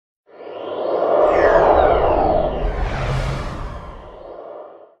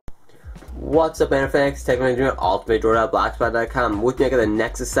What's up, Fanatics? TechNigeria@ultimatedoor.blogspot.com. With me, I got the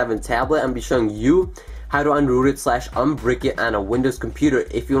Nexus 7 tablet. I'm going to be showing you how to unroot it / unbrick it on a Windows computer.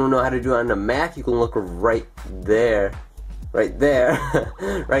 If you don't know how to do it on a Mac, you can look right there, right there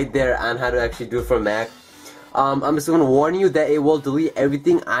on how to actually do it for a Mac. I'm just going to warn you that it will delete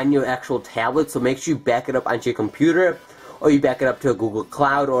everything on your actual tablet, so make sure you back it up onto your computer, or you back it up to a Google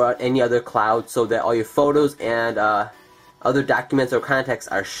Cloud or any other cloud, so that all your photos and other documents or contacts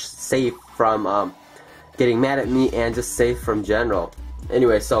are safe from getting mad at me, and just safe from general.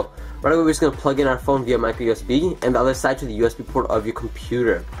 Anyway, so right away we're just going to plug in our phone via micro USB and the other side to the USB port of your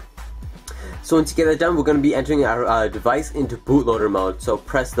computer. So once you get that done, we're going to be entering our device into bootloader mode. So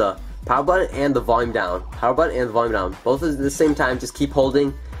press the power button and the volume down. Power button and the volume down. Both at the same time. Just keep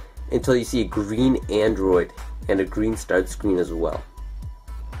holding until you see a green Android and a green start screen as well.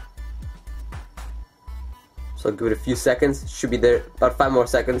 So I'll give it a few seconds. Should be there about 5 more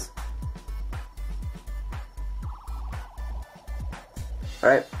seconds.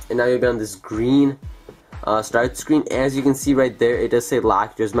 Alright, and now you'll be on this green start screen. As you can see right there, it does say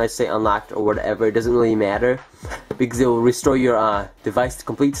locked. Yours might say unlocked or whatever. It doesn't really matter, because it will restore your device to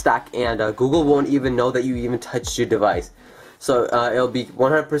complete stock, and Google won't even know that you even touched your device. So it'll be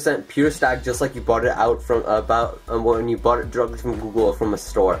 100% pure stock, just like you bought it out from when you bought it directly from Google or from a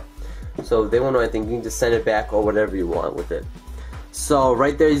store. So they won't know anything. You can just send it back or whatever you want with it. So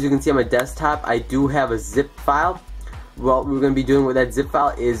right there, as you can see on my desktop, I do have a zip file. What we're going to be doing with that zip file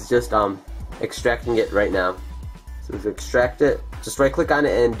is just extracting it right now. So let's extract it. Just right click on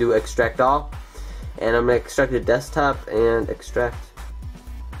it and do extract all. And I'm going to extract the desktop and extract.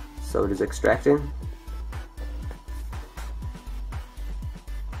 So it is extracting.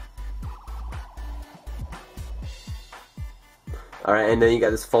 Alright, and then you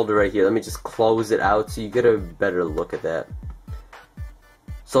got this folder right here. Let me just close it out so you get a better look at that.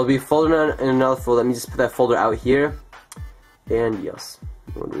 So it'll be a folder in another folder. Let me just put that folder out here. And yes,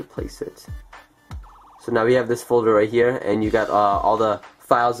 I'm going to replace it. So now we have this folder right here, and you got all the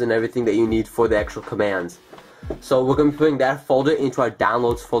files and everything that you need for the actual commands. So we're going to be putting that folder into our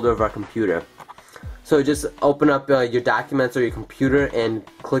downloads folder of our computer. So just open up your documents or your computer and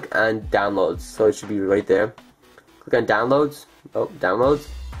click on downloads. So it should be right there. Click on downloads. Oh, downloads.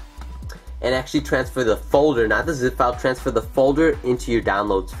 And actually transfer the folder, not the zip file, transfer the folder into your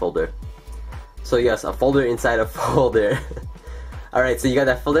downloads folder. So yes, a folder inside a folder. Alright, so you got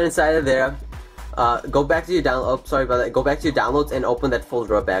that folder inside of there. Go back to your download. Sorry about that. Go back to your downloads and open that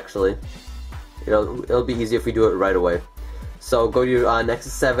folder up. Actually, it'll be easier if we do it right away. So go to your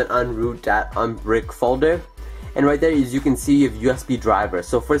Nexus 7 unroot.unbrick folder, and right there, as you can see, you have USB drivers.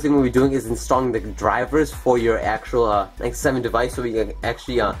 So first thing we'll be doing is installing the drivers for your actual Nexus 7 device, so we can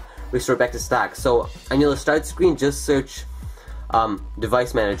actually restore back to stock. So on your start screen, just search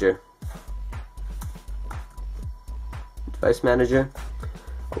Device Manager. Device Manager.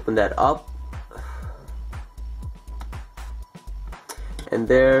 Open that up. And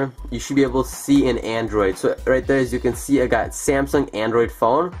there, you should be able to see an Android. So right there, as you can see, I got Samsung Android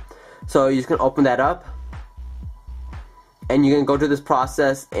phone. So you just can open that up. And you can go to this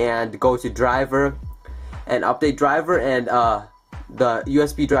process and go to driver and update driver, and the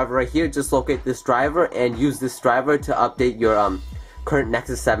USB driver right here, just locate this driver and use this driver to update your current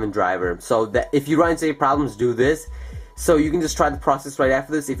Nexus 7 driver. So that if you run into any problems, do this. So you can just try the process right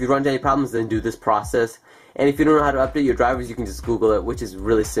after this. If you run into any problems, then do this process. And if you don't know how to update your drivers, you can just Google it, which is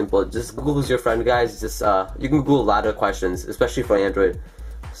really simple. Just Google's your friend, guys. Just you can Google a lot of questions, especially for Android.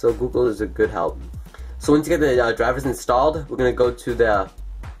 So Google is a good help. So once you get the drivers installed, we're going to go to the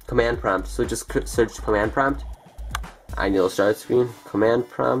command prompt. So just search command prompt on your start screen. Command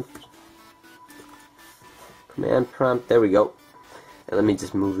prompt. Command prompt. There we go. And let me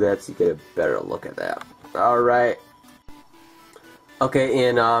just move that so you get a better look at that. Alright. Okay,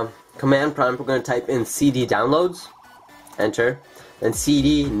 in command prompt, we're going to type in CD downloads. Enter. Then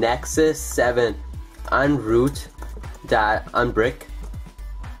CD Nexus 7 unroot.unbrick.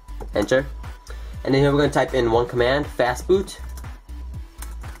 Enter. And then here we're going to type in one command, fastboot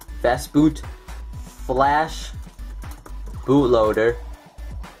flash bootloader,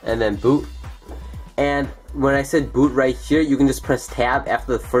 and then boot. And when I said boot right here, you can just press tab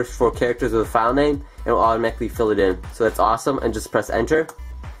after the first 4 characters of the file name, and it will automatically fill it in. So that's awesome, and just press enter.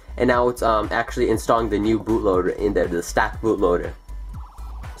 And now it's actually installing the new bootloader in there, the stock bootloader.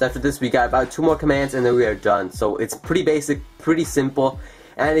 So after this, we got about 2 more commands, and then we are done. So it's pretty basic, pretty simple.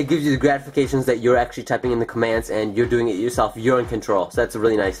 And it gives you the gratifications that you're actually typing in the commands and you're doing it yourself. You're in control. So that's a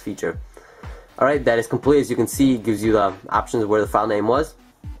really nice feature. Alright, that is complete. As you can see, it gives you the options of where the file name was.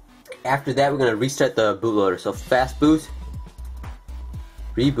 After that, we're going to restart the bootloader. So fast boot,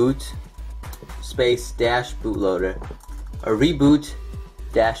 reboot, space dash bootloader, or reboot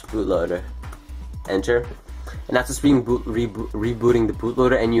dash bootloader. Enter. And that's just rebooting the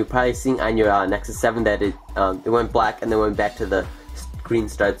bootloader, and you're probably seeing on your Nexus 7 that it went black and then went back to the green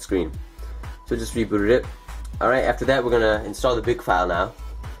start screen. So just rebooted it. Alright, after that we're gonna install the big file now.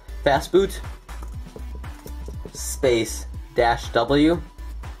 Fastboot space dash W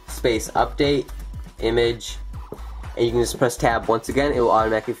space update image, and you can just press tab once again. It will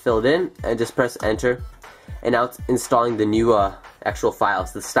automatically fill it in, and just press enter. And now it's installing the new actual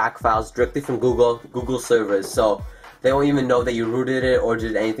files, the stock files directly from Google servers, so they won't even know that you rooted it or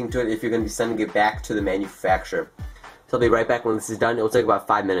did anything to it if you're going to be sending it back to the manufacturer. So I'll be right back when this is done. It will take about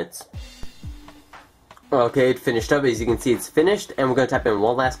 5 minutes. Okay, it finished up. As you can see, it's finished, and we're going to type in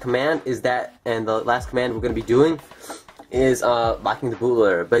one last command. And the last command we're going to be doing is locking the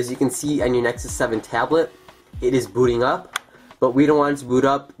bootloader. But as you can see on your Nexus 7 tablet, it is booting up, but we don't want it to boot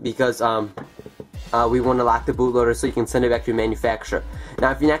up because we want to lock the bootloader so you can send it back to your manufacturer.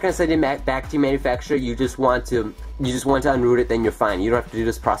 Now, if you're not going to send it back to your manufacturer, you just want to unroot it, then you're fine. You don't have to do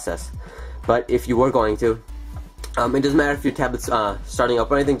this process. But if you were going to, it doesn't matter if your tablet's starting up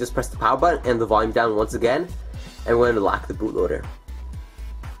or anything. Just press the power button and the volume down once again, and we're going to lock the bootloader.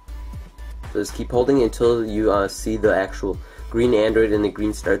 So just keep holding it until you see the actual green Android and the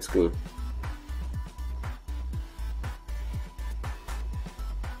green start screen.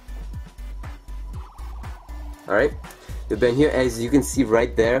 Alright, we've been here. As you can see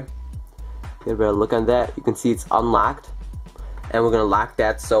right there, you better look on that, you can see it's unlocked, and we're going to lock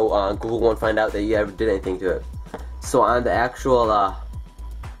that so Google won't find out that you ever did anything to it. So on the actual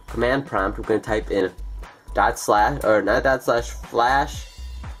command prompt, we're going to type in /flash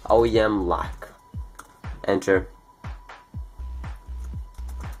OEM lock. Enter.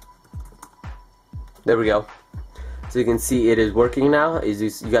 There we go. So you can see it is working now. You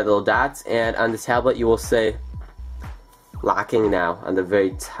got the little dots, and on the tablet you will say locking now on the very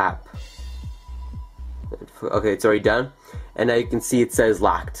top. Okay, it's already done, and now you can see it says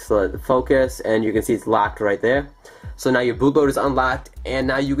locked. So let it focus, and you can see it's locked right there. So now your bootloader is unlocked, and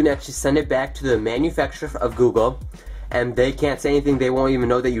now you can actually send it back to the manufacturer of Google, and they can't say anything. They won't even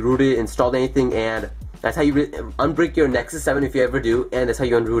know that you rooted it, installed anything, and that's how you unbrick your Nexus 7 if you ever do, and that's how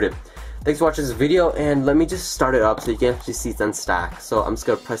you unroot it. Thanks for watching this video, and let me just start it up so you can actually see it's on stock. So I'm just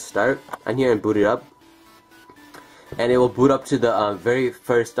going to press start on here and boot it up. And it will boot up to the very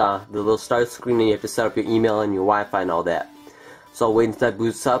first, the little start screen, and you have to set up your email and your Wi-Fi and all that. So I'll wait until that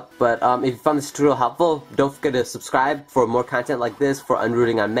boots up. But if you found this tutorial helpful, don't forget to subscribe for more content like this for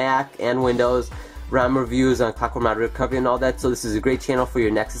unrooting on Mac and Windows, RAM reviews on Clockwork Mod recovery and all that. So this is a great channel for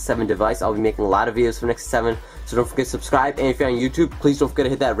your Nexus 7 device. I'll be making a lot of videos for Nexus 7, so don't forget to subscribe. And if you're on YouTube, please don't forget to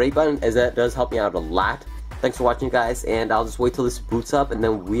hit that rate button, as that does help me out a lot. Thanks for watching, guys, and I'll just wait till this boots up, and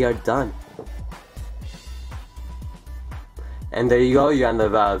then we are done. And there you go, you're on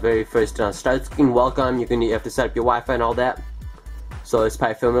the very first start screen. Welcome. You have to set up your Wi-Fi and all that. So it's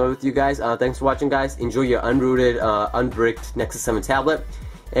probably familiar with you guys. Thanks for watching, guys. Enjoy your unrooted, unbricked Nexus 7 tablet.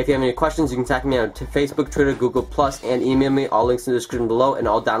 If you have any questions, you can contact me on Facebook, Twitter, Google+, and email me. All links in the description below, and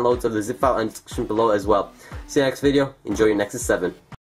all downloads of the zip file in the description below as well. See you next video. Enjoy your Nexus 7.